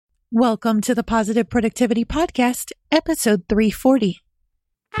Welcome to the Positive Productivity Podcast, episode 340.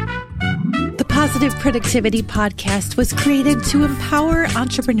 The Positive Productivity Podcast was created to empower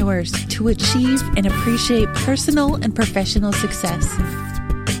entrepreneurs to achieve and appreciate personal and professional success.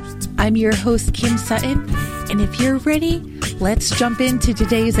 I'm your host, Kim Sutton, and if you're ready, let's jump into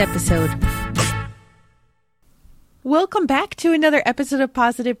today's episode. Welcome back to another episode of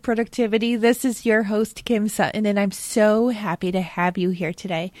Positive Productivity. This is your host, Kim Sutton, and I'm so happy to have you here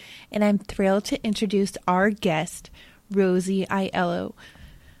today. And I'm thrilled to introduce our guest, Rosie Aiello.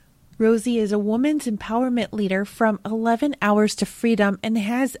 Rosie is a women's empowerment leader from 11 Hours to Freedom and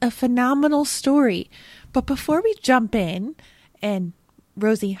has a phenomenal story. But before we jump in, and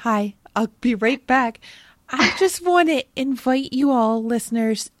Rosie, hi, I'll be right back. I just want to invite you all,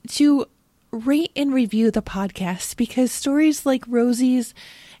 listeners, to rate and review the podcast, because stories like Rosie's,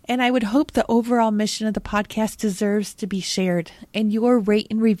 and I would hope the overall mission of the podcast, deserves to be shared, and your rate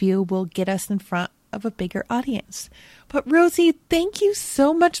and review will get us in front of a bigger audience. But Rosie, thank you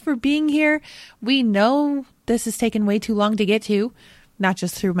so much for being here. We know this has taken way too long to get to, not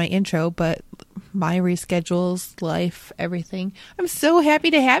just through my intro, but my reschedules, life, everything. I'm so happy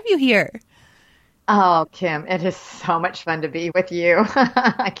to have you here. Oh, Kim, it is so much fun to be with you.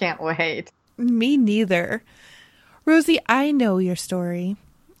 I can't wait. Me neither. Rosie, I know your story,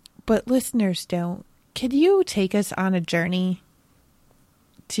 but listeners don't. Could you take us on a journey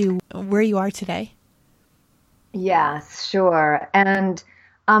to where you are today? Yes, sure. And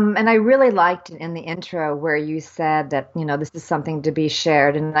I really liked in the intro where you said that, this is something to be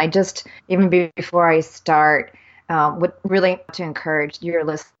shared. And I just, even before I start, would really to encourage your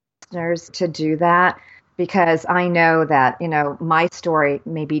listeners to do that, because I know that, my story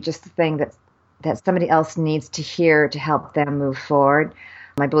may be just the thing that somebody else needs to hear to help them move forward.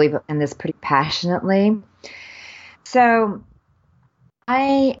 I believe in this pretty passionately. So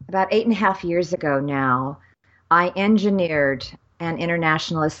about 8.5 years ago now, I engineered an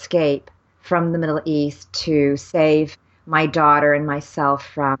international escape from the Middle East to save my daughter and myself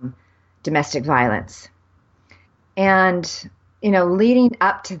from domestic violence. And, leading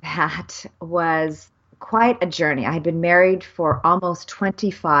up to that was quite a journey. I had been married for almost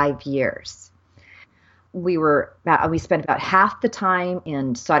 25 years. We spent about half the time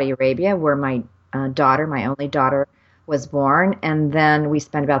in Saudi Arabia, where my only daughter, was born, and then we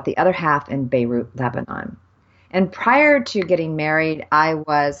spent about the other half in Beirut, Lebanon. And prior to getting married, I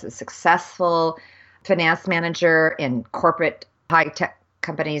was a successful finance manager in corporate high-tech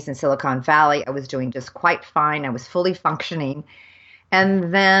companies in Silicon Valley. I was doing just quite fine. I was fully functioning.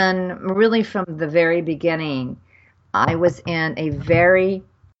 And then really from the very beginning, I was in a very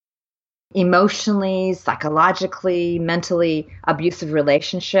emotionally, psychologically, mentally abusive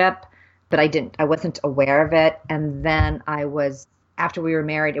relationship, but I wasn't aware of it. And then after we were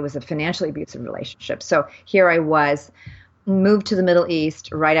married, it was a financially abusive relationship. So here I was, moved to the Middle East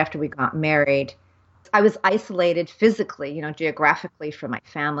right after we got married. I was isolated physically, geographically from my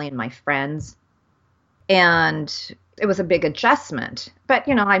family and my friends. And it was a big adjustment, but,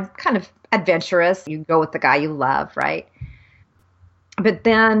 I'm kind of adventurous. You go with the guy you love, right? But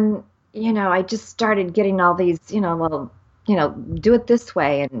then, I just started getting all these, do it this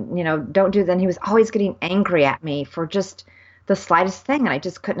way and, don't do that. And he was always getting angry at me for just the slightest thing. And I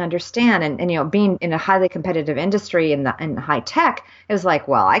just couldn't understand. And being in a highly competitive industry in high tech, it was like,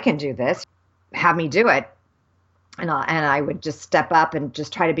 well, I can do this. Have me do it. And I would just step up and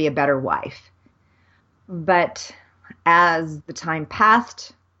just try to be a better wife. But as the time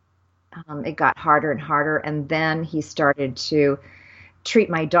passed, it got harder and harder. And then he started to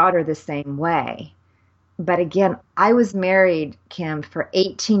treat my daughter the same way. But again, I was married, Kim, for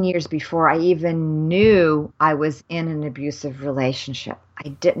 18 years before I even knew I was in an abusive relationship. I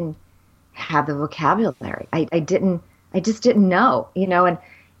didn't have the vocabulary. I just didn't know, and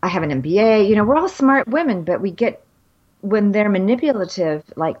I have an MBA, we're all smart women, but when they're manipulative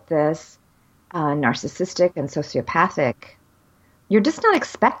like this, narcissistic and sociopathic, you're just not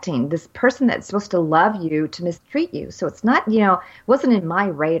expecting this person that's supposed to love you to mistreat you. So it's not, wasn't in my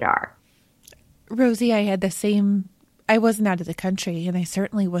radar. Rosie, I had the same. I wasn't out of the country, and I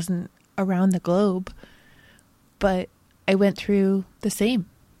certainly wasn't around the globe, but I went through the same.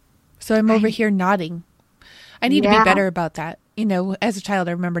 So I'm over here nodding. I need to be better about that. As a child,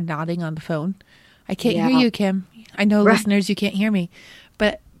 I remember nodding on the phone. I can't hear you, Kim. I know, listeners, you can't hear me,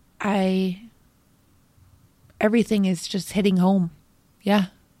 but everything is just hitting home. Yeah.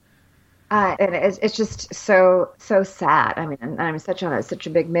 And it's just so sad. I mean, I'm such a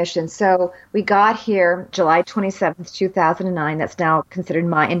big mission. So we got here July 27th, 2009. That's now considered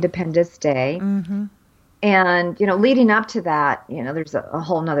my Independence Day. Mm-hmm. And, leading up to that, there's a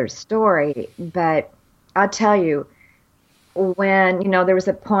whole nother story. But I'll tell you, when, there was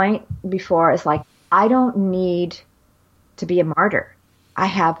a point before, it's like, I don't need to be a martyr. I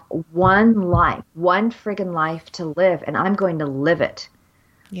have one life, one friggin' life to live, and I'm going to live it.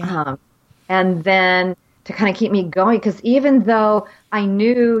 Yeah. And then to kind of keep me going, because even though I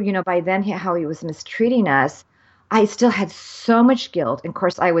knew, by then how he was mistreating us, I still had so much guilt. And of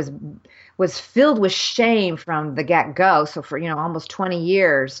course, I was filled with shame from the get-go. So for, almost 20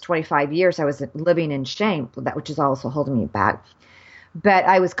 years, 25 years, I was living in shame, which is also holding me back. But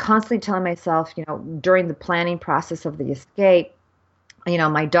I was constantly telling myself, during the planning process of the escape,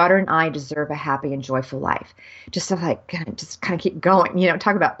 my daughter and I deserve a happy and joyful life. Just to just kind of keep going,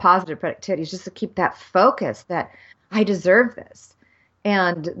 talk about positive productivity, just to keep that focus that I deserve this.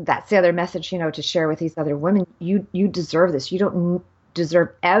 And that's the other message, to share with these other women. You deserve this. You don't deserve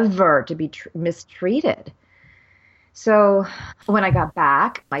ever to be mistreated. So when I got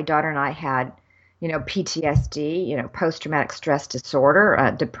back, my daughter and I had, PTSD, post-traumatic stress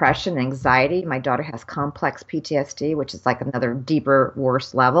disorder, depression, anxiety. My daughter has complex PTSD, which is like another deeper,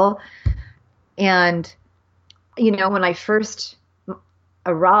 worse level. And, when I first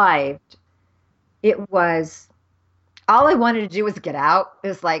arrived, it was, all I wanted to do was get out. It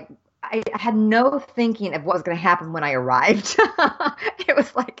was like, I had no thinking of what was going to happen when I arrived. It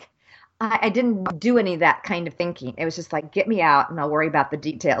was like, I didn't do any of that kind of thinking. It was just like, get me out and I'll worry about the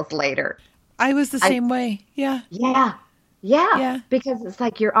details later. I was the same way. Yeah. Yeah. Because it's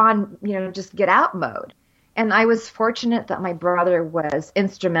like you're on, just get out mode. And I was fortunate that my brother was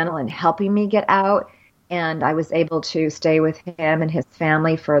instrumental in helping me get out. And I was able to stay with him and his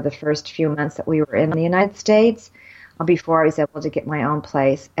family for the first few months that we were in the United States before I was able to get my own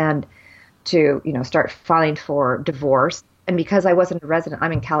place and to, start filing for divorce. And because I wasn't a resident,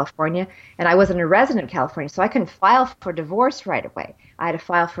 I'm in California, and I wasn't a resident of California, so I couldn't file for divorce right away. I had to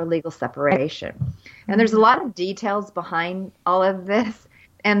file for legal separation. And there's a lot of details behind all of this.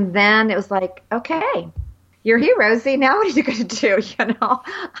 And then it was like, okay, you're here, Rosie. Now what are you going to do? How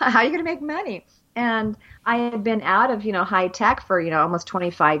are you going to make money? And I had been out of, high tech for, almost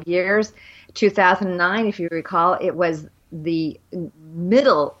 25 years. 2009, if you recall, it was the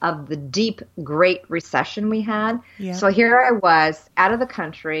middle of the deep Great Recession we had. Yeah. So here I was out of the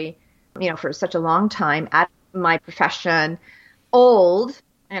country, for such a long time, out of my profession, old,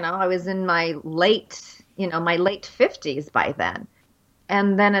 I was in my late 50s by then.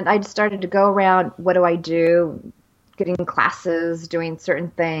 And then I started to go around, what do I do? Getting classes, doing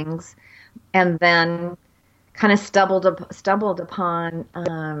certain things. And then kind of stumbled upon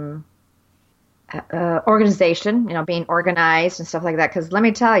organization, being organized and stuff like that. Because let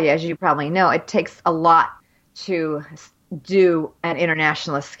me tell you, as you probably know, it takes a lot to do an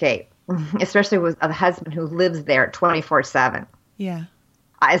international escape, especially with a husband who lives there 24/7. Yeah.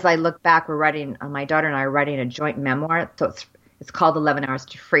 As I look back, my daughter and I are writing a joint memoir. So it's called 11 Hours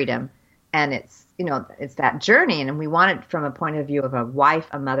to Freedom. And it's, it's that journey. And we want it from a point of view of a wife,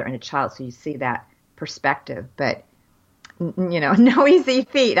 a mother, and a child. So you see that perspective. But no easy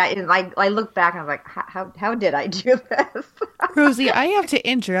feat. I look back and I was like, how did I do this? Rosie, I have to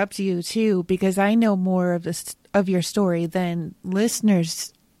interrupt you too, because I know more of your story than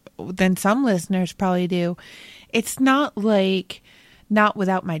some listeners probably do. It's not like Not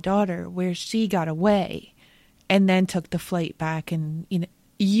Without My Daughter, where she got away and then took the flight back. And,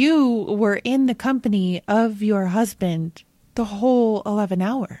 you were in the company of your husband the whole 11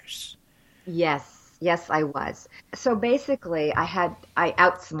 hours. Yes, I was. So basically, I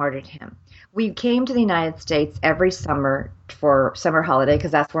outsmarted him. We came to the United States every summer for summer holiday because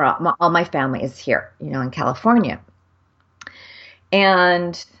that's where all my family is here, in California.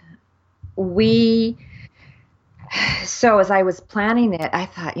 And so as I was planning it, I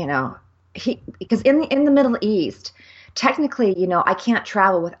thought, because in the Middle East, technically, I can't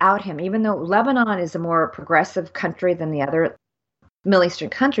travel without him, even though Lebanon is a more progressive country than the other Middle Eastern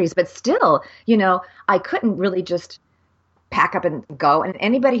countries, but still, I couldn't really just pack up and go. And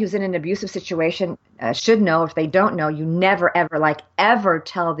anybody who's in an abusive situation should know, if they don't know, you never, ever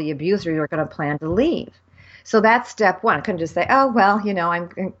tell the abuser you're going to plan to leave. So that's step one. I couldn't just say, oh, well,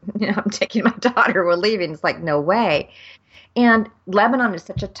 I'm taking my daughter, we're leaving. It's like, no way. And Lebanon is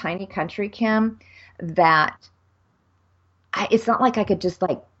such a tiny country, Kim, that it's not like I could just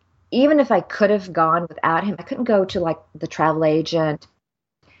even if I could have gone without him, I couldn't go to the travel agent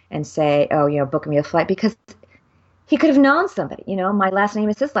and say, oh, book me a flight, because he could have known somebody, my last name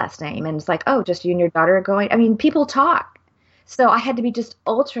is his last name. And it's like, oh, just you and your daughter are going. I mean, people talk. So I had to be just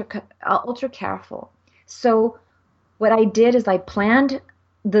ultra careful. So what I did is I planned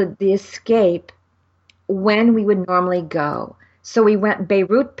the escape when we would normally go. So we went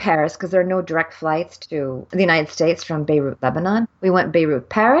Beirut, Paris, because there are no direct flights to the United States from Beirut, Lebanon. We went Beirut,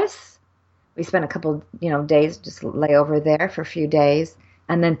 Paris. We spent a couple, days, just lay over there for a few days.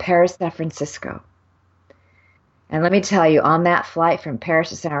 And then Paris, San Francisco. And let me tell you, on that flight from Paris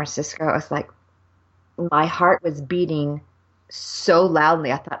to San Francisco, I was like, my heart was beating so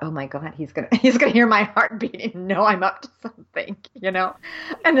loudly. I thought, oh my God, he's gonna hear my heart beating and know I'm up to something,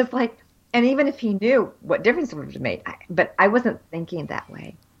 And it's like, and even if he knew, what difference would it have made? But I wasn't thinking that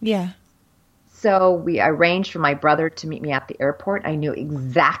way. Yeah. So we arranged for my brother to meet me at the airport. I knew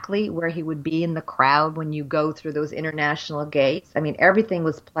exactly where he would be in the crowd when you go through those international gates. I mean, everything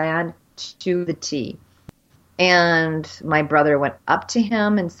was planned to the T. And my brother went up to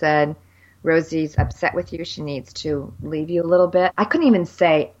him and said, Rosie's upset with you. She needs to leave you a little bit. I couldn't even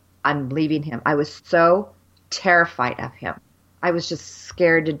say I'm leaving him. I was so terrified of him. I was just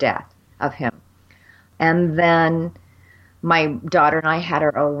scared to death of him. And then my daughter and I had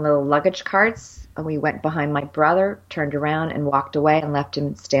our own little luggage carts, and we went behind my brother, turned around and walked away and left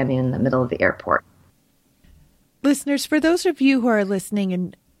him standing in the middle of the airport. Listeners, for those of you who are listening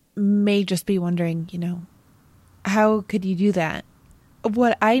and may just be wondering, how could you do that?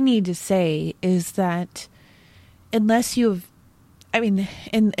 What I need to say is that unless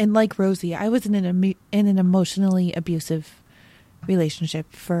and like Rosie, I was in an emotionally abusive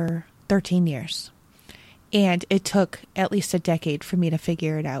relationship for 13 years. And it took at least a decade for me to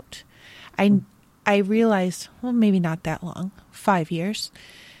figure it out. I realized, well, maybe not that long, 5 years.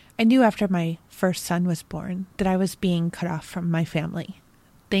 I knew after my first son was born that I was being cut off from my family.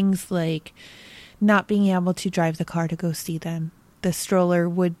 Things like not being able to drive the car to go see them. The stroller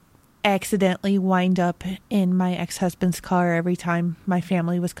would accidentally wind up in my ex-husband's car every time my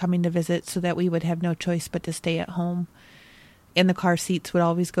family was coming to visit, so that we would have no choice but to stay at home. And the car seats would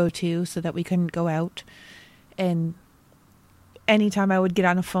always go too, so that we couldn't go out. And anytime I would get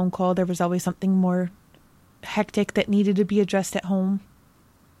on a phone call, there was always something more hectic that needed to be addressed at home.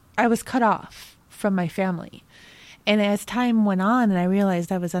 I was cut off from my family. And as time went on and I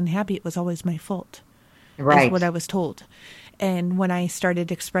realized I was unhappy, it was always my fault. Right. That's what I was told. And when I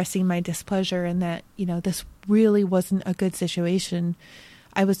started expressing my displeasure and that, this really wasn't a good situation,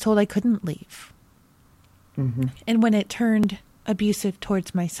 I was told I couldn't leave. Mm-hmm. And when it turned abusive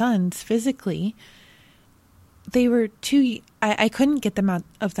towards my sons physically, they were I couldn't get them out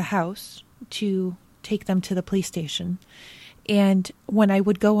of the house to take them to the police station. And when I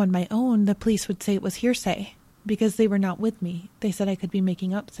would go on my own, the police would say it was hearsay because they were not with me. They said I could be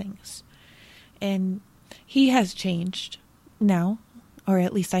making up things. And he has changed now, or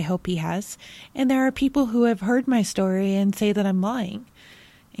at least I hope he has. And there are people who have heard my story and say that I'm lying,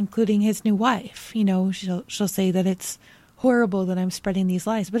 including his new wife. She'll say that it's horrible that I'm spreading these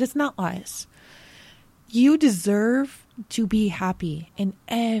lies, but it's not lies. You deserve to be happy in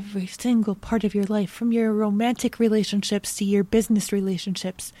every single part of your life, from your romantic relationships to your business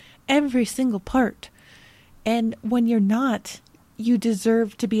relationships, every single part. And when you're not, you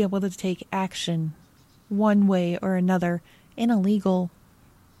deserve to be able to take action one way or another in a legal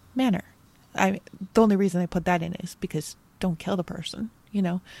manner. The only reason I put that in is because don't kill the person,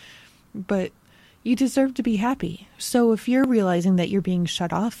 but you deserve to be happy. So if you're realizing that you're being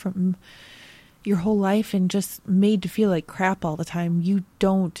shut off from your whole life and just made to feel like crap all the time, you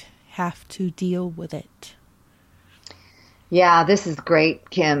don't have to deal with it. Yeah, this is great,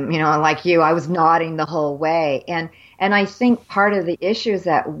 Kim. Like you, I was nodding the whole way. And I think part of the issue is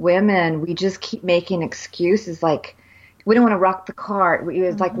that women, we just keep making excuses like, we don't want to rock the cart.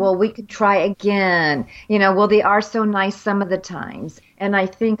 It's like, well, we could try again. Well, they are so nice some of the times. And I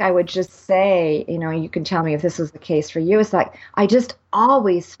think I would just say, you can tell me if this was the case for you. It's like, I just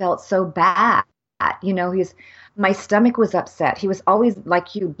always felt so bad. My stomach was upset. He was always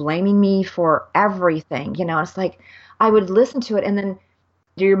like you, blaming me for everything. It's like I would listen to it, and then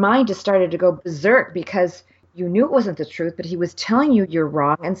your mind just started to go berserk because you knew it wasn't the truth, but he was telling you you're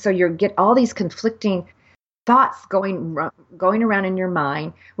wrong. And so you get all these conflicting thoughts going around in your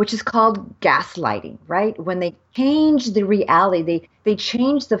mind, which is called gaslighting, right? When they change the reality, they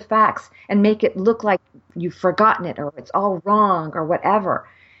change the facts and make it look like you've forgotten it or it's all wrong or whatever.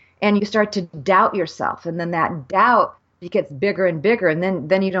 And you start to doubt yourself. And then that doubt gets bigger and bigger. And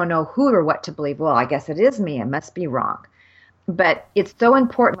then you don't know who or what to believe. Well, I guess it is me. It must be wrong. But it's so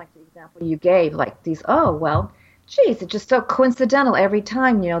important, like the example you gave, like these, geez, it's just so coincidental every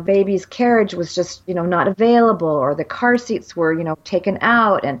time, baby's carriage was just, not available, or the car seats were, taken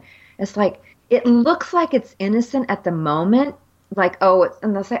out. And it's like, it looks like it's innocent at the moment, like,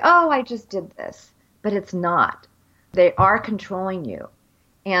 and they'll say, I just did this, but it's not. They are controlling you.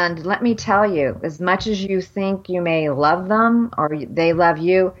 And let me tell you, as much as you think you may love them or they love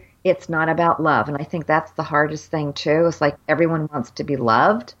you, it's not about love. And I think that's the hardest thing too. It's like everyone wants to be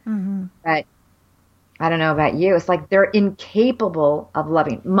loved, but I don't know about you. It's like they're incapable of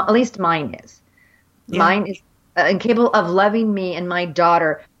loving. At least mine is. Yeah. Mine is incapable of loving me and my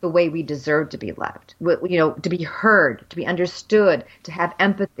daughter the way we deserve to be loved. You know, to be heard, to be understood, to have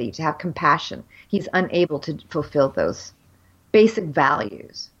empathy, to have compassion. He's unable to fulfill those basic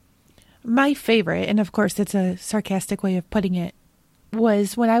values. My favorite, and of course it's a sarcastic way of putting it,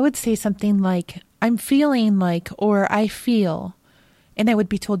 was when I would say something like, I'm feeling like, or I feel, and I would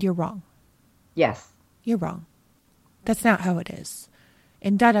be told you're wrong. Yes. You're wrong. That's not how it is.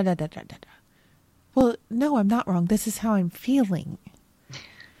 And da da da da da da. Well, no, I'm not wrong. This is how I'm feeling.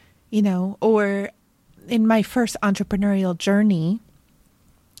 You know, or in my first entrepreneurial journey,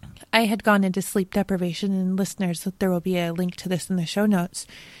 I had gone into sleep deprivation, and listeners, there will be a link to this in the show notes.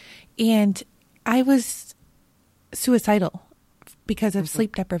 And I was suicidal because of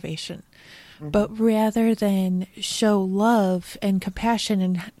sleep deprivation. But rather than show love and compassion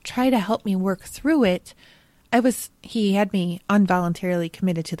and try to help me work through it, he had me involuntarily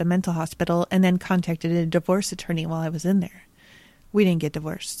committed to the mental hospital and then contacted a divorce attorney while I was in there. We didn't get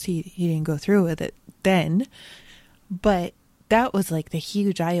divorced. He didn't go through with it then. But that was like the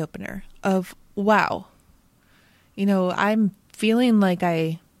huge eye opener of, wow, you know, I'm feeling like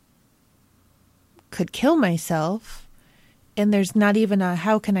I could kill myself. And there's not even a,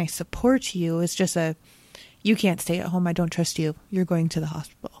 how can I support you? It's just a, you can't stay at home. I don't trust you. You're going to the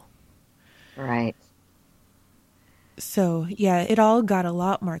hospital. Right. So, yeah, it all got a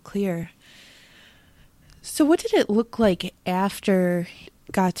lot more clear. So what did it look like after you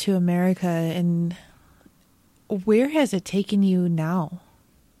got to America, and where has it taken you now?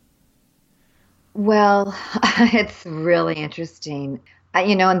 Well, it's really interesting.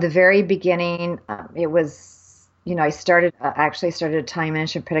 You know, in the very beginning, it was, you know, I actually started a time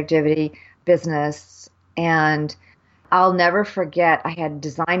management productivity business, and I'll never forget, I had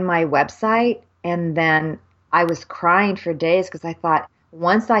designed my website, and then I was crying for days because I thought,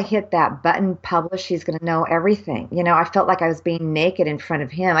 once I hit that button, publish, he's going to know everything. You know, I felt like I was being naked in front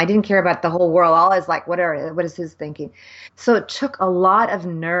of him. I didn't care about the whole world. All I was like, what is his thinking? So it took a lot of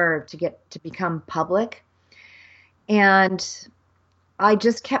nerve to become public. And I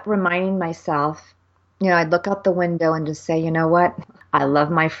just kept reminding myself, you know, I'd look out the window and just say, you know what? I love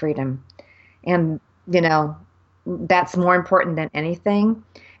my freedom. And, you know, that's more important than anything.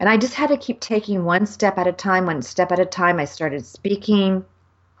 And I just had to keep taking one step at a time. I started speaking.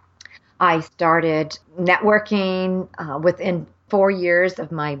 I started networking. Within 4 years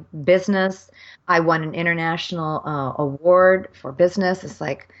of my business, I won an international award for business. It's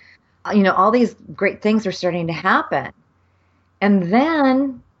like, you know, all these great things are starting to happen. And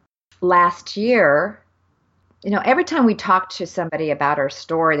then last year, you know, every time we talk to somebody about our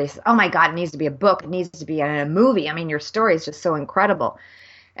story, they say, oh my God, it needs to be a book. It needs to be a movie. I mean, your story is just so incredible.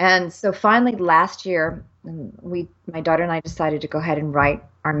 And so finally last year, my daughter and I decided to go ahead and write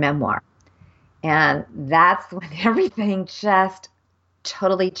our memoir. And that's when everything just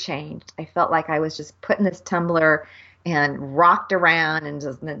totally changed. I felt like I was just put in this tumbler and rocked around and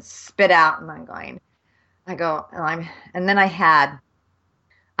then spit out. And and then I had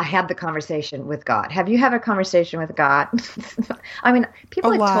the conversation with God. Have you had a conversation with God? I mean,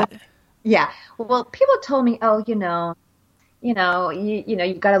 people told me, oh,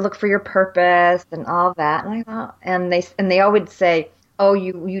 you got to look for your purpose and all that. And I thought, and they always say, oh,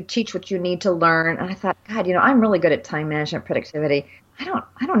 you teach what you need to learn. And I thought, God, you know, I'm really good at time management, productivity. I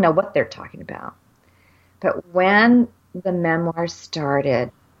don't know what they're talking about. But when the memoir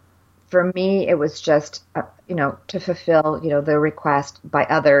started, for me, it was just, to fulfill, the request by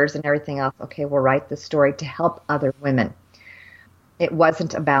others and everything else. Okay, we'll write the story to help other women. It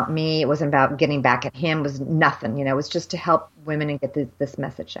wasn't about me. It wasn't about getting back at him. It was nothing. It was just to help women and get this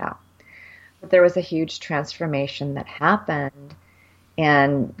message out. But there was a huge transformation that happened.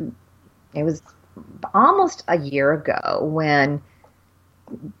 And it was almost a year ago when,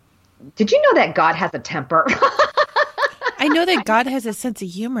 did you know that God has a temper? I know that God has a sense of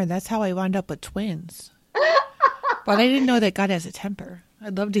humor. That's how I wound up with twins. But I didn't know that God has a temper.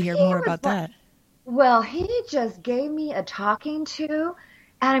 I'd love to hear more about that. Well, he just gave me a talking to.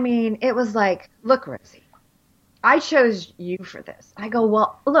 And I mean, it was like, look, Rosie, I chose you for this. I go,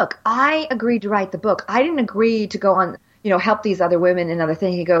 well, look, I agreed to write the book. I didn't agree to go on, help these other women and other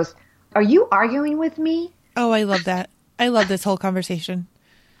things. He goes, are you arguing with me? Oh, I love that. I love this whole conversation.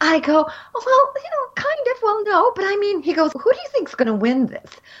 I go, well, kind kind of. Well, no, but I mean, he goes, who do you think's going to win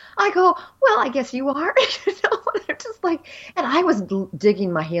this? I go, well, I guess you are. They're just like, and I was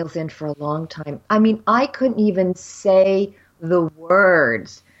digging my heels in for a long time. I mean, I couldn't even say the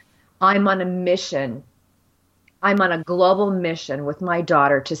words. I'm on a mission. I'm on a global mission with my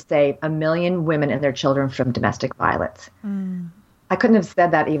daughter to save 1 million women and their children from domestic violence. I couldn't have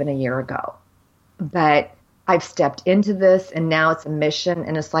said that even a year ago, but I've stepped into this, and now it's a mission,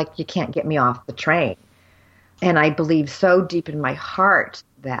 and it's like you can't get me off the train. And I believe so deep in my heart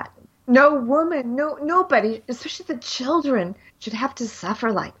that no woman, nobody, especially the children, should have to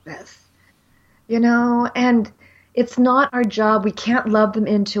suffer like this, and it's not our job. We can't love them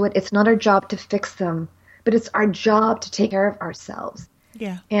into it. It's not our job to fix them, but it's our job to take care of ourselves.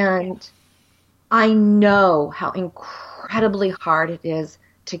 Yeah. And I know how incredibly hard it is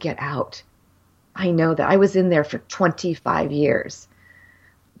to get out. I know that. I was in there for 25 years.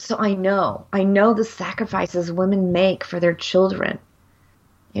 So I know the sacrifices women make for their children.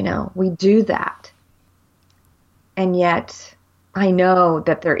 We do that. And yet I know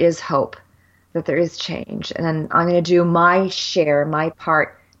that there is hope, that there is change. And I'm going to do my share, my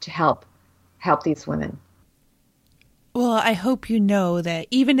part to help these women. Well, I hope you know that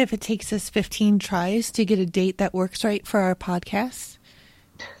even if it takes us 15 tries to get a date that works right for our podcast,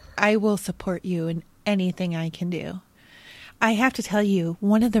 I will support you in anything I can do. I have to tell you,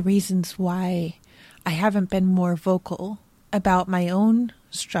 one of the reasons why I haven't been more vocal about my own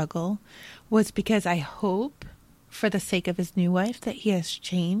struggle was because I hope, for the sake of his new wife, that he has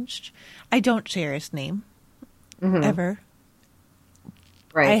changed. I don't share his name, ever.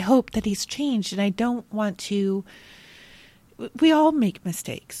 Right. I hope that he's changed, and I don't want to... We all make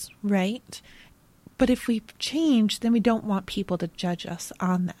mistakes, right? But if we change, then we don't want people to judge us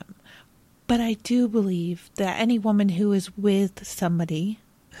on them. But I do believe that any woman who is with somebody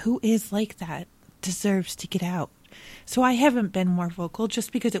who is like that deserves to get out. So I haven't been more vocal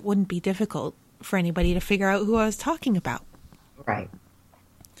just because it wouldn't be difficult for anybody to figure out who I was talking about. Right.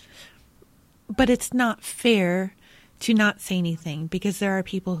 But it's not fair to not say anything because there are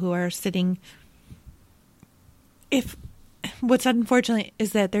people who are sitting... What's unfortunate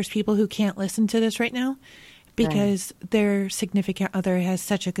is that there's people who can't listen to this right now because their significant other has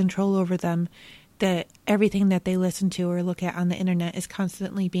such a control over them that everything that they listen to or look at on the internet is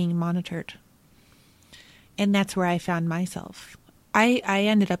constantly being monitored. And that's where I found myself. I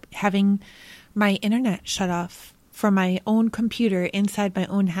ended up having my internet shut off from my own computer inside my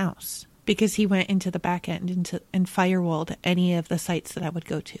own house because he went into the back end and firewalled any of the sites that I would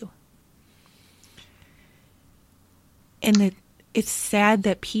go to. And it's sad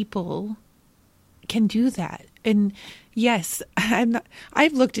that people can do that. And yes,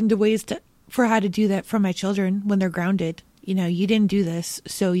 I've looked into ways for how to do that for my children when they're grounded. You didn't do this,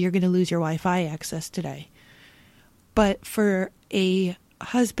 so you're going to lose your Wi-Fi access today. But for a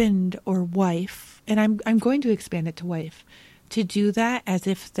husband or wife, and I'm going to expand it to wife, to do that as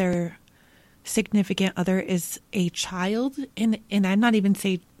if their significant other is a child, and I'm not even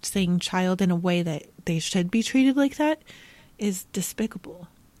saying child in a way that they should be treated like that, is despicable.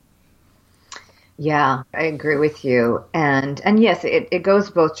 Yeah, I agree with you. And yes, it goes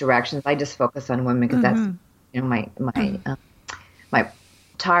both directions. I just focus on women because that's my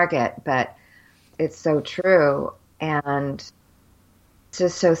target, but it's so true. And it's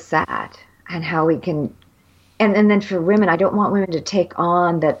just so sad. And how we can, and then for women, I don't want women to take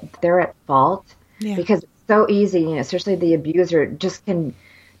on that they're at fault because it's so easy, especially the abuser just can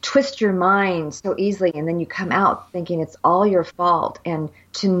twist your mind so easily, and then you come out thinking it's all your fault. And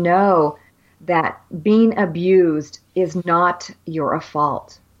to know that being abused is not your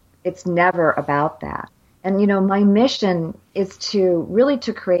fault. It's never about that. And, my mission is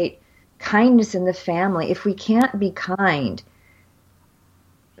to create kindness in the family. If we can't be kind,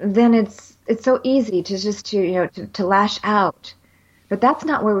 then it's so easy to just to lash out. But that's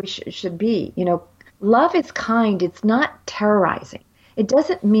not where we should be. Love is kind. It's not terrorizing. It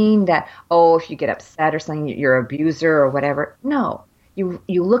doesn't mean that, if you get upset or something, you're an abuser or whatever. No.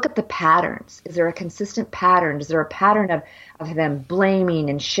 You look at the patterns. Is there a consistent pattern? Is there a pattern of them blaming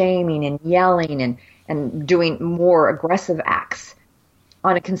and shaming and yelling and doing more aggressive acts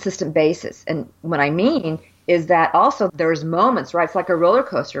on a consistent basis? And what I mean is that also there's moments, right? It's like a roller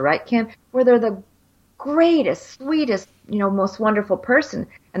coaster, right, Kim? Where they're the greatest, sweetest, most wonderful person.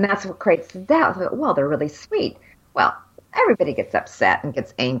 And that's what creates the doubt. Well, they're really sweet. Well, everybody gets upset and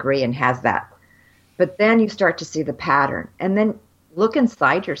gets angry and has that. But then you start to see the pattern. And then look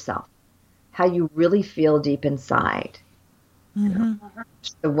inside yourself, how you really feel deep inside. The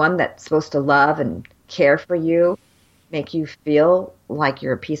one that's supposed to love and care for you make you feel like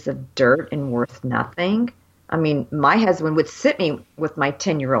you're a piece of dirt and worth nothing. I mean, my husband would sit me with my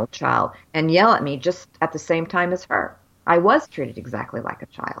 10-year-old child and yell at me just at the same time as her. I was treated exactly like a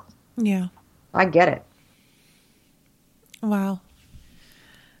child. Yeah. I get it. Wow.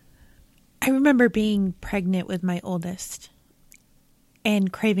 I remember being pregnant with my oldest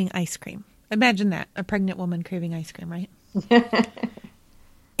and craving ice cream. Imagine that, a pregnant woman craving ice cream, right?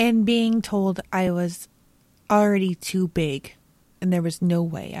 And being told I was already too big and there was no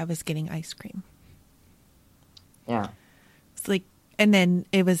way I was getting ice cream. Yeah. It's like, and then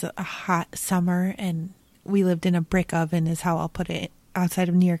it was a hot summer and we lived in a brick oven, is how I'll put it, outside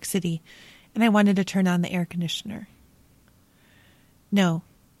of New York City. And I wanted to turn on the air conditioner. No,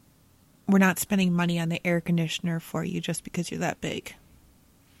 we're not spending money on the air conditioner for you just because you're that big.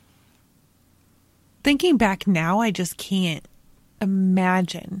 Thinking back now, I just can't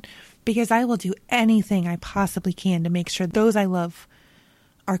imagine, because I will do anything I possibly can to make sure those I love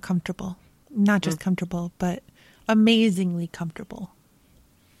are comfortable. Not just comfortable, but amazingly comfortable.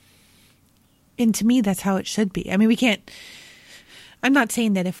 And to me, that's how it should be. I mean, I'm not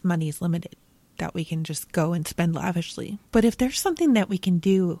saying that if money is limited, that we can just go and spend lavishly. But if there's something that we can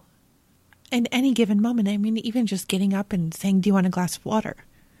do in any given moment, I mean, even just getting up and saying, do you want a glass of water?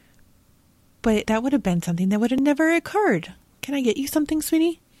 But that would have been something that would have never occurred. Can I get you something,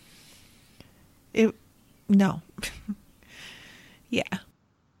 sweetie? No. Yeah.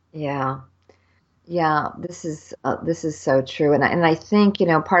 Yeah. Yeah, this is so true, and I think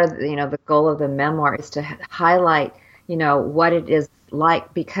part of the goal of the memoir is to highlight what it is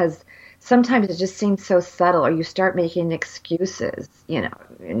like, because sometimes it just seems so subtle, or you start making excuses,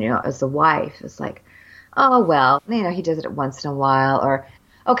 as a wife. It's like, oh well, he does it once in a while, or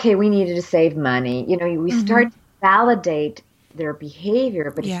okay, we needed to save money. We start to validate their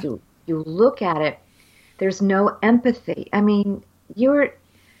behavior, but if you look at it, there's no empathy. I mean, you're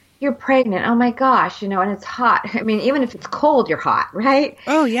pregnant. Oh my gosh, and it's hot. I mean, even if it's cold, you're hot, right?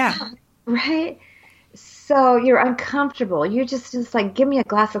 Oh yeah. Right? So you're uncomfortable. You just like, give me a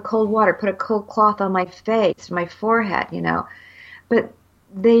glass of cold water, put a cold cloth on my face, my forehead, But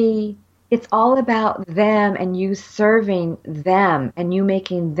it's all about them and you serving them and you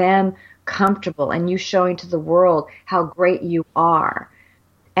making them comfortable and you showing to the world how great you are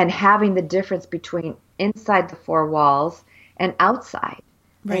and having the difference between inside the four walls and outside.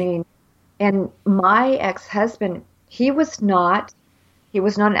 Right. I mean, and my ex-husband, he was not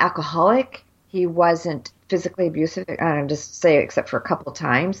an alcoholic. He wasn't physically abusive. I just say except for a couple of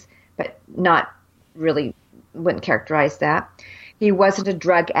times, but not really, wouldn't characterize that. He wasn't a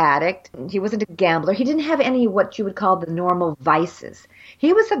drug addict. He wasn't a gambler. He didn't have any what you would call the normal vices.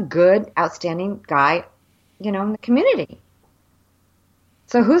 He was a good, outstanding guy, in the community.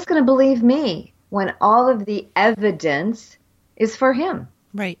 So who's going to believe me when all of the evidence is for him?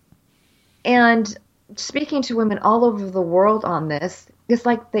 Right. And speaking to women all over the world on this, it's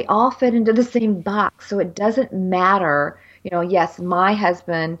like they all fit into the same box. So it doesn't matter. Yes, my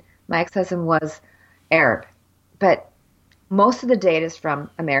ex-husband was Arab, but most of the data is from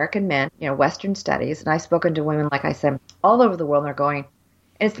American men, Western studies. And I've spoken to women, like I said, all over the world, and they're going,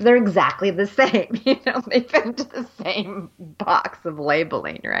 they're exactly the same. They fit into the same box of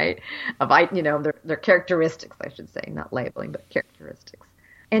labeling, right? Their characteristics, I should say, not labeling, but characteristics.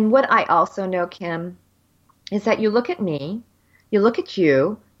 And what I also know, Kim, is that you look at me, you look at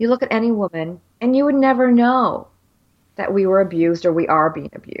you look at any woman, and you would never know that we were abused or we are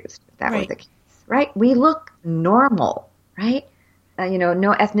being abused, if that were the case, right? We look normal, right?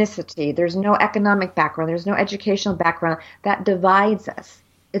 No ethnicity, there's no economic background, there's no educational background that divides us.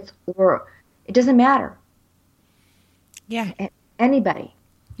 It doesn't matter. Yeah. Anybody.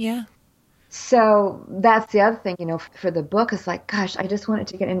 Yeah. So that's the other thing, for the book. It's like, gosh, I just wanted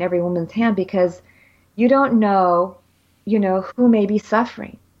to get in every woman's hand because you don't know, who may be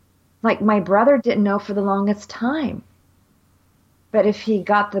suffering. Like my brother didn't know for the longest time. But if he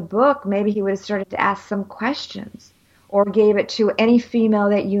got the book, maybe he would have started to ask some questions or gave it to any female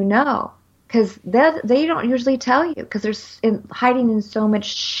that because they don't usually tell you because they're hiding in so much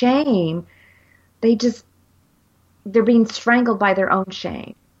shame. They're being strangled by their own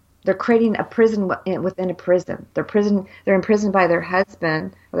shame. They're creating a prison within a prison. They're imprisoned by their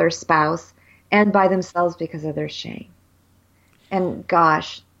husband or their spouse and by themselves because of their shame. And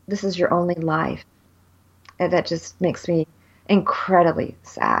gosh, this is your only life. And that just makes me incredibly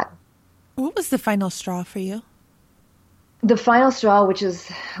sad. What was the final straw for you? The final straw, which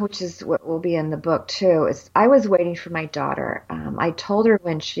is what will be in the book too, is I was waiting for my daughter. I told her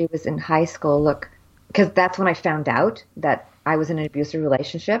when she was in high school, look, because that's when I found out that I was in an abusive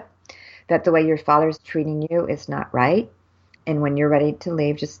relationship, that the way your father's treating you is not right. And when you're ready to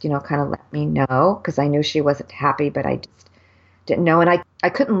leave, just, kind of let me know, because I knew she wasn't happy, but I just didn't know. And I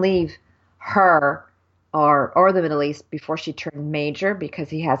couldn't leave her or the Middle East before she turned major, because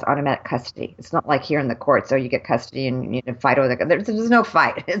he has automatic custody. It's not like here in the court, so you get custody and you need to fight over the. There's no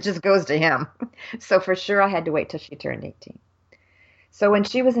fight. It just goes to him. So for sure I had to wait till she turned 18. So when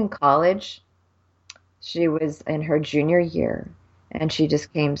she was in college, she was in her junior year, and she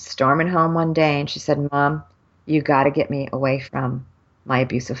just came storming home one day and she said, "Mom, you got to get me away from my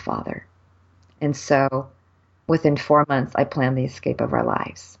abusive father." And so within 4 months, I planned the escape of our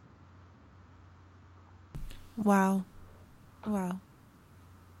lives. Wow.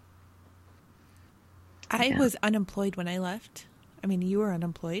 I was unemployed when I left. I mean, you were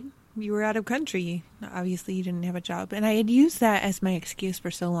unemployed. You were out of country. Obviously, you didn't have a job. And I had used that as my excuse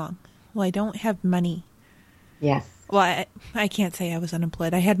for so long. Well, I don't have money. Yes. Well, I can't say I was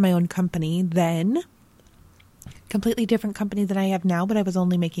unemployed. I had my own company then. Completely different company than I have now, but I was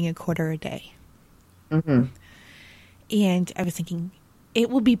only making $0.25 a day. Mm-hmm. And I was thinking, it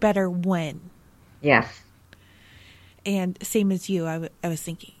will be better when. Yes. And same as you, I was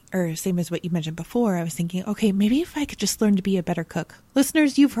thinking, or same as what you mentioned before, I was thinking, okay, maybe if I could just learn to be a better cook.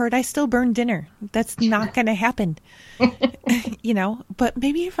 Listeners, you've heard I still burn dinner. That's not going to happen, but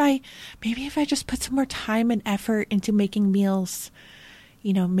maybe if I just put some more time and effort into making meals,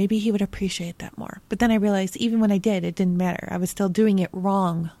 maybe he would appreciate that more. But then I realized even when I did, it didn't matter. I was still doing it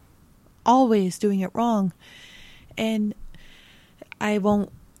wrong, always doing it wrong. And I'm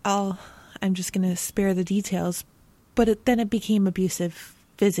just going to spare the details, but then it became abusive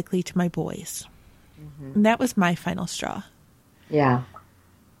physically to my boys. Mm-hmm. And that was my final straw. Yeah.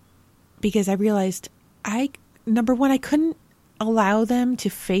 Because I realized number one, I couldn't allow them to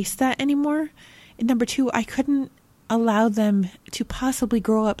face that anymore. And number two, I couldn't allow them to possibly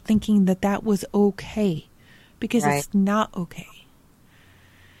grow up thinking that that was okay, because It's not okay.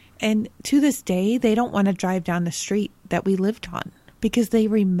 And to this day, they don't want to drive down the street that we lived on because they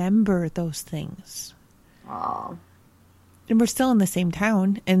remember those things. Aww. And we're still in the same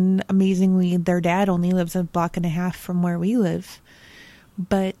town. And amazingly, their dad only lives a block and a half from where we live.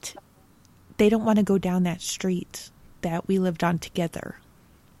 But they don't want to go down that street that we lived on together.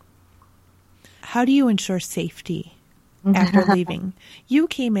 How do you ensure safety after leaving? You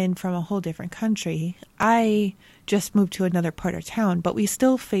came in from a whole different country. I just moved to another part of town, but we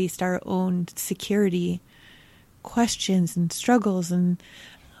still faced our own security questions and struggles. And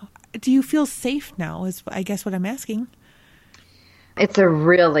do you feel safe now is, I guess, what I'm asking. It's a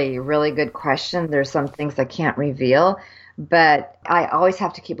really, really good question. There's some things I can't reveal, but I always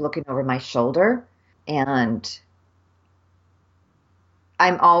have to keep looking over my shoulder, and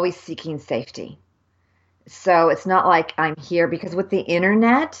I'm always seeking safety. So it's not like I'm here, because with the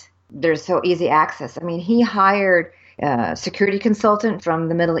internet, there's so easy access. I mean, he hired a security consultant from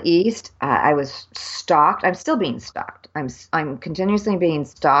the Middle East. I was stalked. I'm still being stalked. I'm continuously being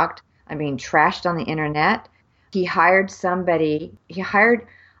stalked. I'm being trashed on the internet. He hired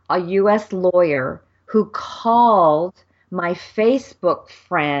a U.S. lawyer who called my Facebook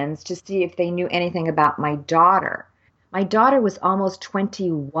friends to see if they knew anything about my daughter. My daughter was almost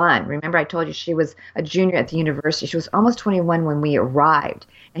 21. Remember, I told you she was a junior at the university. She was almost 21 when we arrived,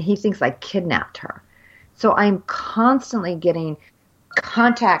 and he thinks I kidnapped her. So I'm constantly getting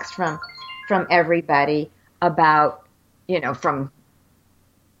contacts from everybody about, from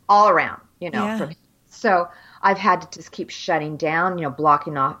all around, Yeah. So I've had to just keep shutting down,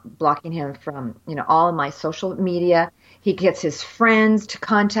 blocking him from, all of my social media. He gets his friends to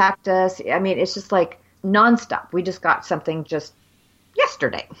contact us. I mean, it's just like nonstop. We just got something just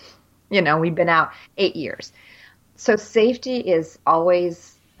yesterday. We've been out 8 years. So safety is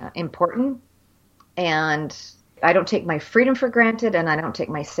always important. And I don't take my freedom for granted, and I don't take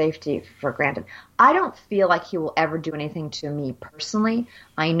my safety for granted. I don't feel like he will ever do anything to me personally.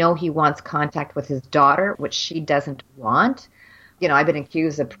 I know he wants contact with his daughter, which she doesn't want. I've been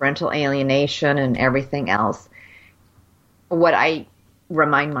accused of parental alienation and everything else. What I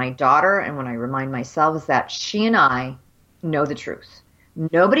remind my daughter, and when I remind myself, is that she and I know the truth.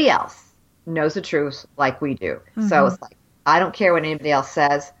 Nobody else knows the truth like we do. Mm-hmm. So it's like, I don't care what anybody else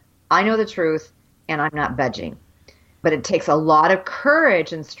says. I know the truth, and I'm not budging. But it takes a lot of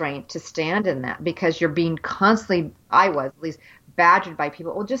courage and strength to stand in that, because you're being constantly, I was at least, badgered by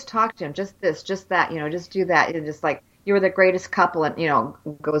people. Well, just talk to him, just this, just that, just do that. It's just like, you were the greatest couple, and,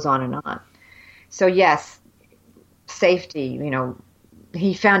 goes on and on. So yes, safety,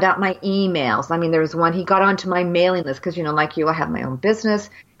 he found out my emails. I mean, there was one, he got onto my mailing list because, like you, I have my own business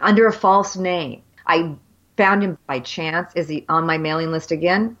under a false name. I found him by chance. Is he on my mailing list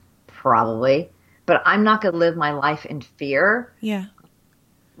again? Probably. But I'm not going to live my life in fear. Yeah.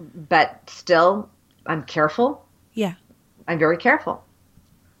 But still, I'm careful. Yeah. I'm very careful.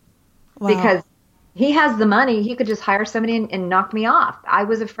 Wow. Because he has the money. He could just hire somebody and knock me off. I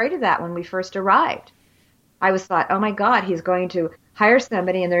was afraid of that when we first arrived. I was thought, oh my God, he's going to hire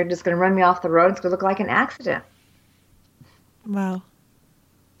somebody and they're just going to run me off the road. It's going to look like an accident. Wow.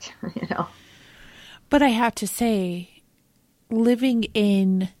 You know. But I have to say, living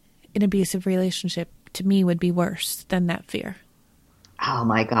in an abusive relationship to me would be worse than that fear. Oh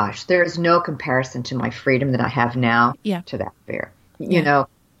my gosh, there's no comparison to my freedom that I have now to that fear. You know,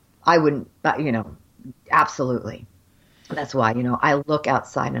 I wouldn't, absolutely. That's why, I look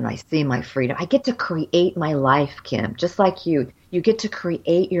outside and I see my freedom. I get to create my life, Kim, just like you. You get to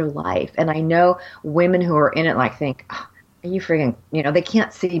create your life. And I know women who are in it think, oh, are you freaking, they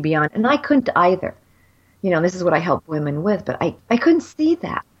can't see beyond. And I couldn't either. This is what I help women with, but I couldn't see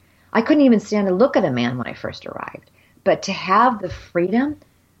that. I couldn't even stand to look at a man when I first arrived. But to have the freedom,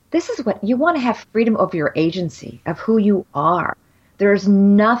 this is what you want to have, freedom over your agency, of who you are. There's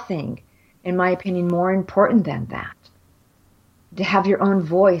nothing, in my opinion, more important than that. To have your own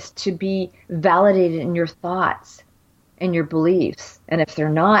voice, to be validated in your thoughts and your beliefs. And if they're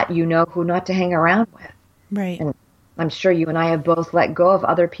not, you know who not to hang around with. Right. And I'm sure you and I have both let go of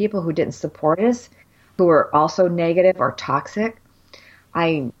other people who didn't support us, who were also negative or toxic.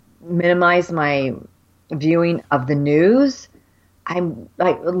 I minimize my viewing of the news. I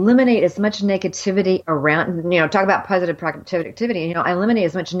eliminate as much negativity around, talk about positive productivity. I eliminate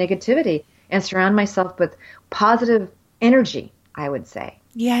as much negativity and surround myself with positive energy, I would say.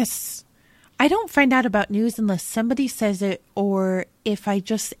 Yes. I don't find out about news unless somebody says it, or if I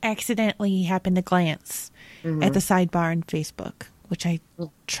just accidentally happen to glance at the sidebar on Facebook, which I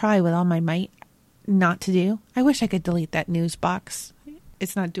try with all my might not to do. I wish I could delete that news box.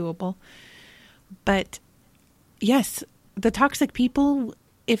 It's not doable. But yes, the toxic people,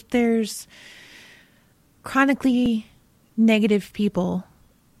 if there's chronically negative people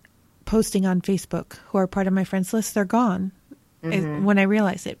posting on Facebook who are part of my friends list, they're gone when I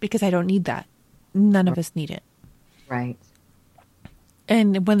realize it, because I don't need that. None of us need it. Right.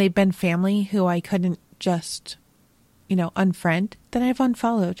 And when they've been family who I couldn't just, unfriend, then I've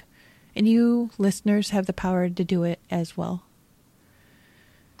unfollowed. And you listeners have the power to do it as well.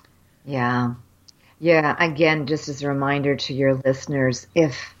 Yeah. Yeah. Again, just as a reminder to your listeners,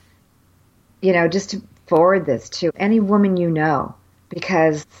 if, just to forward this to any woman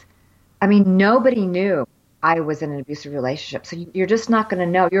because, nobody knew I was in an abusive relationship. So you're just not going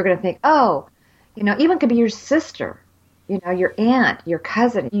to know. You're going to think, oh, even could be your sister, your aunt, your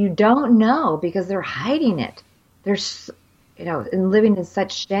cousin. You don't know because they're hiding it. They're, and living in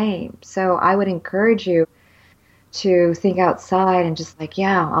such shame. So I would encourage you to think outside and just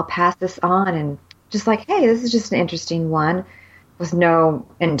I'll pass this on, and just hey, this is just an interesting one with no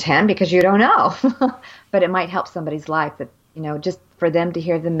intent, because you don't know, but it might help somebody's life, that, just for them to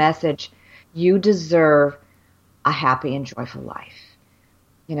hear the message, you deserve a happy and joyful life,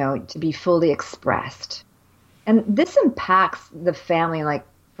 to be fully expressed. And this impacts the family.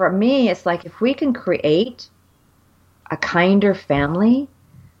 For me, it's if we can create a kinder family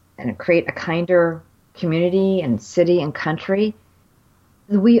and create a kinder community and city and country,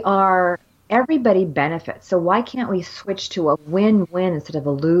 everybody benefits. So why can't we switch to a win-win instead of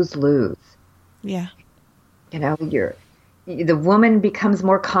a lose-lose? Yeah. The woman becomes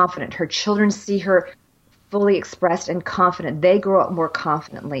more confident. Her children see her fully expressed and confident. They grow up more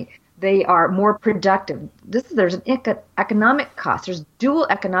confidently. They are more productive. There's an economic cost. There's dual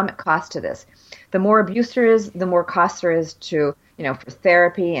economic cost to this. The more abuse there is, the more cost there is to, for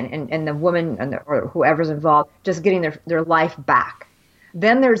therapy and the woman or whoever's involved just getting their life back.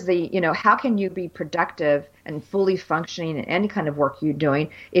 Then there's the, how can you be productive and fully functioning in any kind of work you're doing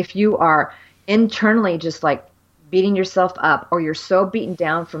if you are internally just beating yourself up, or you're so beaten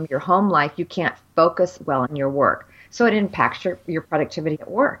down from your home life you can't focus well on your work. So it impacts your productivity at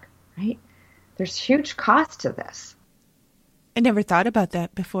work, right? There's huge cost to this. I never thought about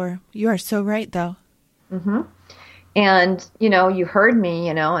that before. You are so right, though. Mm-hmm. And, you heard me,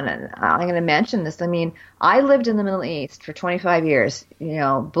 and I'm going to mention this. I lived in the Middle East for 25 years.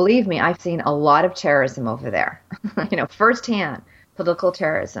 Believe me, I've seen a lot of terrorism over there, firsthand, political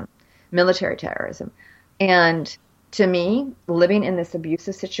terrorism, military terrorism. And to me, living in this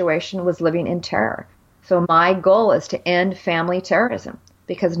abusive situation was living in terror. So my goal is to end family terrorism,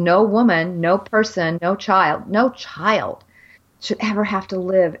 because no woman, no person, no child should ever have to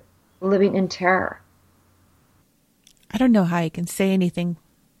living in terror. I don't know how I can say anything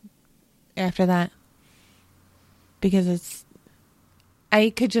after that, because I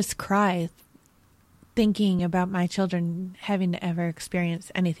could just cry thinking about my children having to ever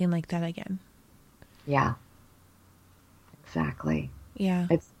experience anything like that again. Yeah, exactly. Yeah.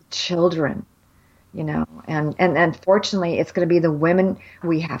 It's children, and fortunately it's going to be the women.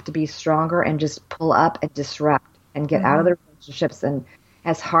 We have to be stronger and just pull up and disrupt and get out of the relationships. And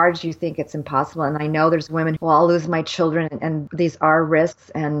as hard as you think it's impossible. And I know there's women who, I'll lose my children, and these are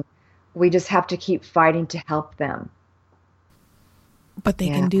risks, and we just have to keep fighting to help them. But they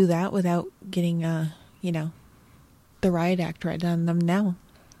can do that without getting, the riot act right on them now.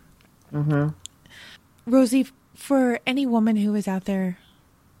 Mm-hmm. Rosie, for any woman who is out there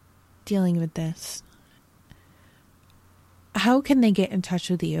dealing with this, how can they get in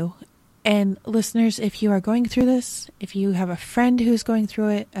touch with you? And listeners, if you are going through this, if you have a friend who's going through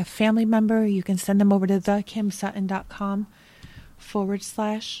it, a family member, you can send them over to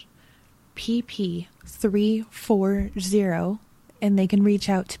thekimsutton.com/PP340, and they can reach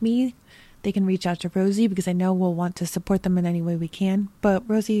out to me. They can reach out to Rosie, because I know we'll want to support them in any way we can. But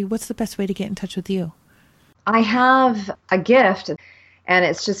Rosie, what's the best way to get in touch with you? I have a gift, and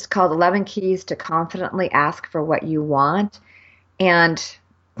it's just called 11 Keys to Confidently Ask for What You Want. And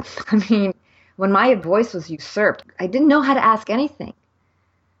I mean, when my voice was usurped, I didn't know how to ask anything.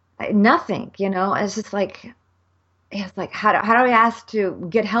 Nothing, It's just like, how do I ask to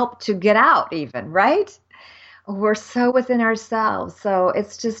get help to get out even, right? We're so within ourselves. So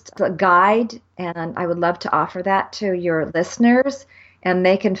it's just a guide, and I would love to offer that to your listeners. And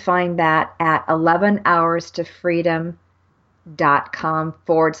they can find that at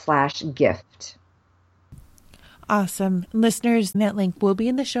 11hourstofreedom.com/gift. Awesome. Listeners, that link will be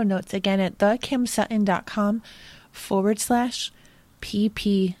in the show notes again at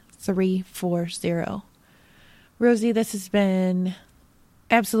thekimsutton.com/PP340. Rosie, this has been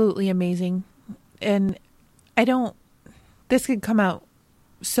absolutely amazing. And this could come out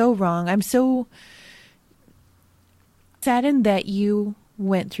so wrong. I'm so saddened that you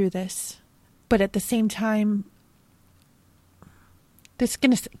went through this, but at the same time, this is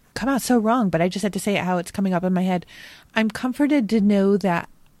going to come out so wrong, but I just had to say it how it's coming up in my head. I'm comforted to know that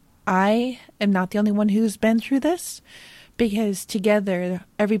I am not the only one who's been through this, because together,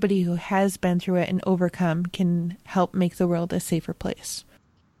 everybody who has been through it and overcome can help make the world a safer place.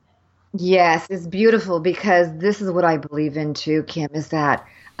 Yes, it's beautiful, because this is what I believe in too, Kim, is that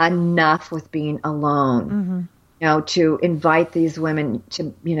enough with being alone. Mm-hmm. To invite these women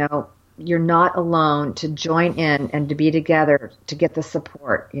to, you're not alone, to join in and to be together, to get the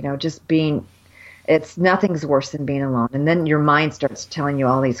support, just being, nothing's worse than being alone. And then your mind starts telling you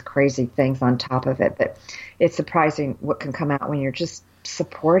all these crazy things on top of it, but it's surprising what can come out when you're just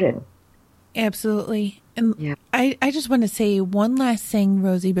supported. Absolutely. And yeah. I just want to say one last thing,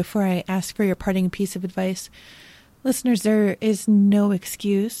 Rosie, before I ask for your parting piece of advice. Listeners, there is no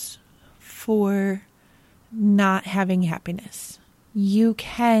excuse for not having happiness. You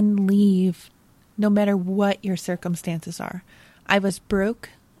can leave no matter what your circumstances are. I was broke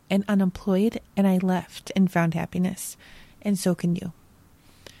and unemployed, and I left and found happiness. And so can you.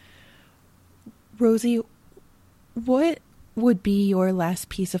 Rosie, what would be your last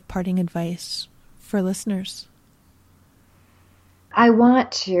piece of parting advice for listeners? I want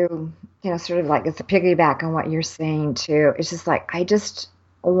to, sort of like, it's a piggyback on what you're saying too. It's just like, I just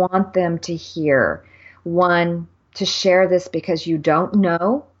want them to hear, one, to share this, because you don't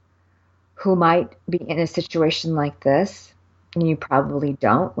know who might be in a situation like this. And you probably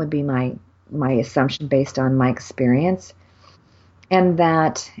don't, would be my assumption based on my experience. And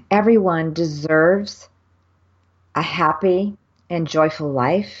that everyone deserves a happy and joyful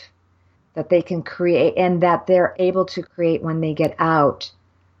life that they can create, and that they're able to create when they get out,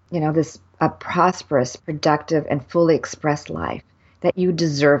 a prosperous, productive, and fully expressed life, that you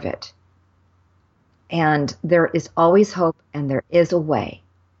deserve it. And there is always hope, and there is a way,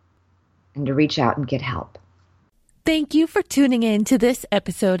 and to reach out and get help. Thank you for tuning in to this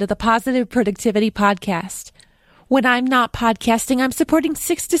episode of the Positive Productivity Podcast. When I'm not podcasting, I'm supporting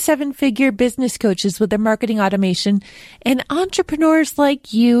 6 to 7 figure business coaches with their marketing automation and entrepreneurs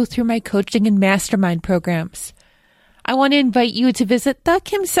like you through my coaching and mastermind programs. I want to invite you to visit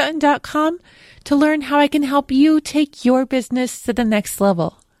thekimsutton.com to learn how I can help you take your business to the next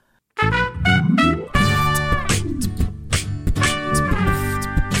level.